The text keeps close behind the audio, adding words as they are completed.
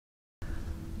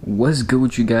What's good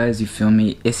with you guys? You feel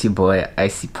me? It's your boy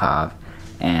Icy Pop,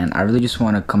 and I really just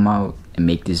want to come out and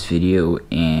make this video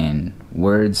in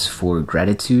words for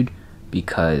gratitude,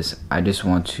 because I just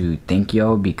want to thank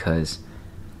y'all, because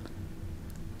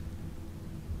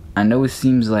I know it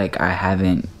seems like I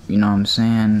haven't, you know what I'm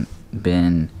saying,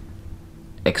 been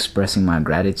expressing my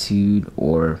gratitude,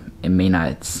 or it may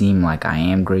not seem like I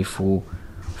am grateful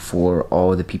for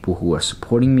all the people who are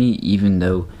supporting me. Even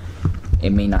though it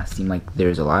may not seem like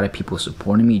there's a lot of people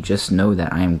supporting me, just know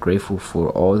that I am grateful for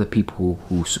all the people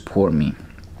who support me.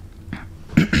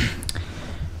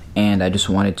 And I just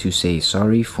wanted to say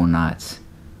sorry for not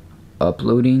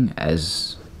uploading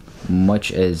as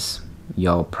much as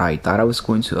y'all probably thought I was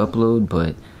going to upload,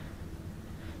 but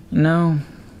you know,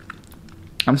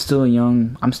 I'm still a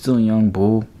young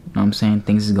bull, you know what I'm saying?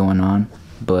 Things is going on,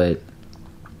 but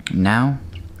now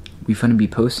we finna be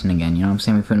posting again, you know what I'm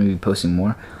saying? We finna be posting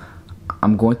more.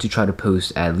 I'm going to try to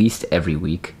post at least every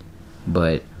week,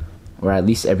 or at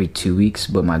least every 2 weeks,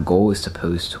 but my goal is to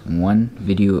post one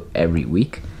video every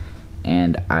week.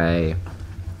 And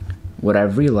what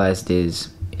I've realized is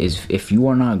if you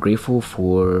are not grateful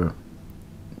for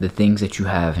the things that you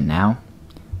have now,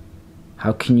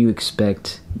 how can you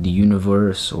expect the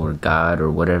universe or God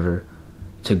or whatever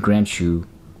to grant you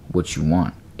what you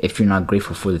want if you're not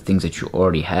grateful for the things that you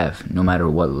already have, no matter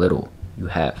what little you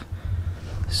have?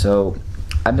 So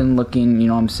I've been looking, you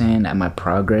know what I'm saying, at my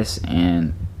progress,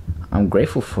 and I'm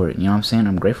grateful for it, you know what I'm saying?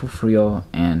 I'm grateful for y'all,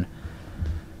 and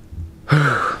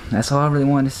that's all I really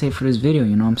wanted to say for this video,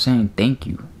 you know what I'm saying? Thank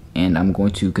you. And I'm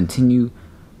going to continue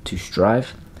to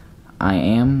strive. I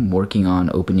am working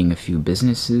on opening a few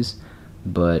businesses,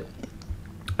 but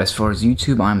as far as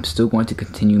YouTube, I'm still going to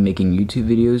continue making YouTube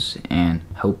videos and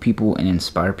help people and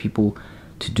inspire people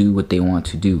to do what they want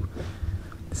to do.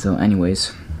 So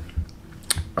anyways,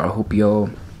 I hope y'all,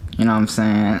 you know what I'm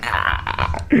saying?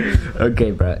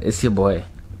 Okay, bro, it's your boy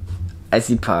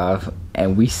Icy Pop,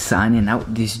 and we signing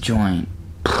out this joint.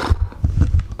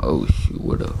 Oh shoot,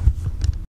 what up?